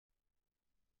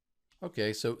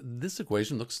Okay, so this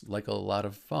equation looks like a lot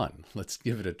of fun. Let's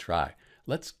give it a try.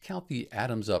 Let's count the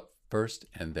atoms up first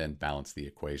and then balance the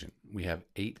equation. We have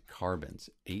 8 carbons,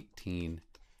 18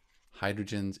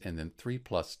 hydrogens, and then 3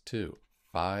 plus 2,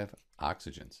 5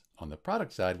 oxygens. On the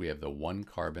product side, we have the 1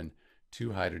 carbon, 2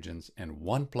 hydrogens, and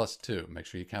 1 plus 2, make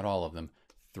sure you count all of them,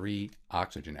 3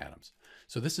 oxygen atoms.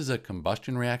 So this is a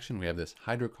combustion reaction. We have this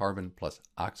hydrocarbon plus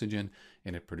oxygen,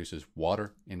 and it produces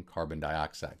water and carbon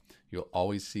dioxide. You'll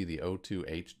always see the O2,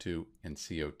 H2, and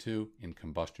CO2 in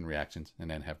combustion reactions,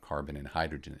 and then have carbon and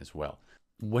hydrogen as well.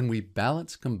 When we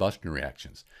balance combustion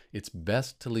reactions, it's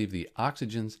best to leave the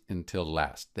oxygens until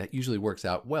last. That usually works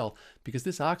out well because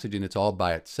this oxygen, it's all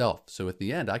by itself. So at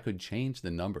the end, I could change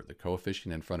the number, the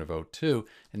coefficient in front of O2,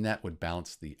 and that would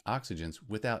balance the oxygens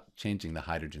without changing the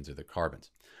hydrogens or the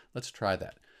carbons. Let's try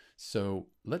that. So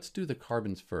let's do the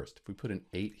carbons first. If we put an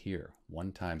 8 here,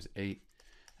 1 times 8,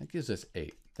 that gives us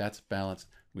 8. That's balanced.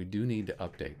 We do need to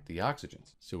update the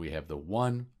oxygens. So we have the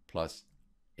 1 plus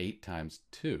 8 times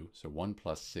 2, so 1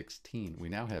 plus 16. We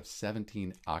now have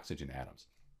 17 oxygen atoms.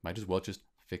 Might as well just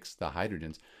fix the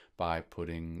hydrogens by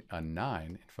putting a 9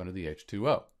 in front of the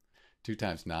H2O. 2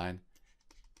 times 9,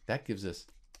 that gives us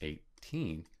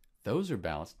 18. Those are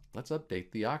balanced. Let's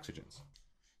update the oxygens.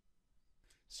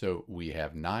 So we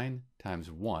have 9 times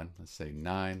 1, let's say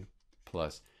 9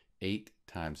 plus 8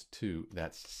 times 2,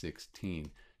 that's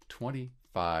 16.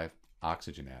 25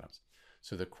 oxygen atoms.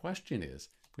 So the question is,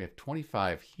 we have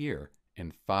 25 here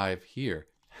and 5 here.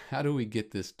 How do we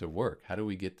get this to work? How do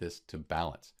we get this to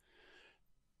balance?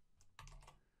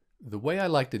 The way I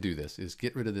like to do this is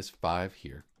get rid of this 5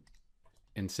 here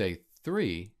and say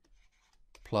 3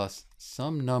 plus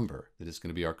some number that is going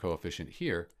to be our coefficient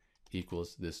here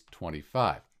equals this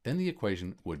 25. Then the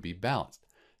equation would be balanced.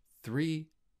 3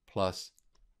 plus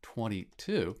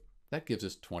 22, that gives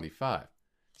us 25.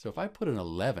 So if I put an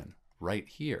 11 right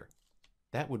here,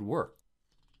 that would work.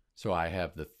 So I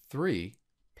have the 3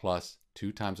 plus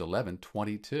 2 times 11,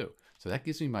 22. So that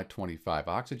gives me my 25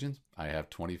 oxygens. I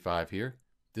have 25 here.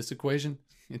 This equation,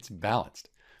 it's balanced.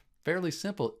 Fairly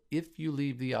simple if you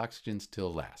leave the oxygens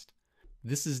till last.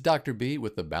 This is Dr. B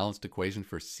with the balanced equation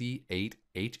for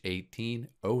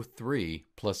C8H18O3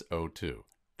 plus O2.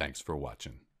 Thanks for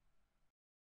watching.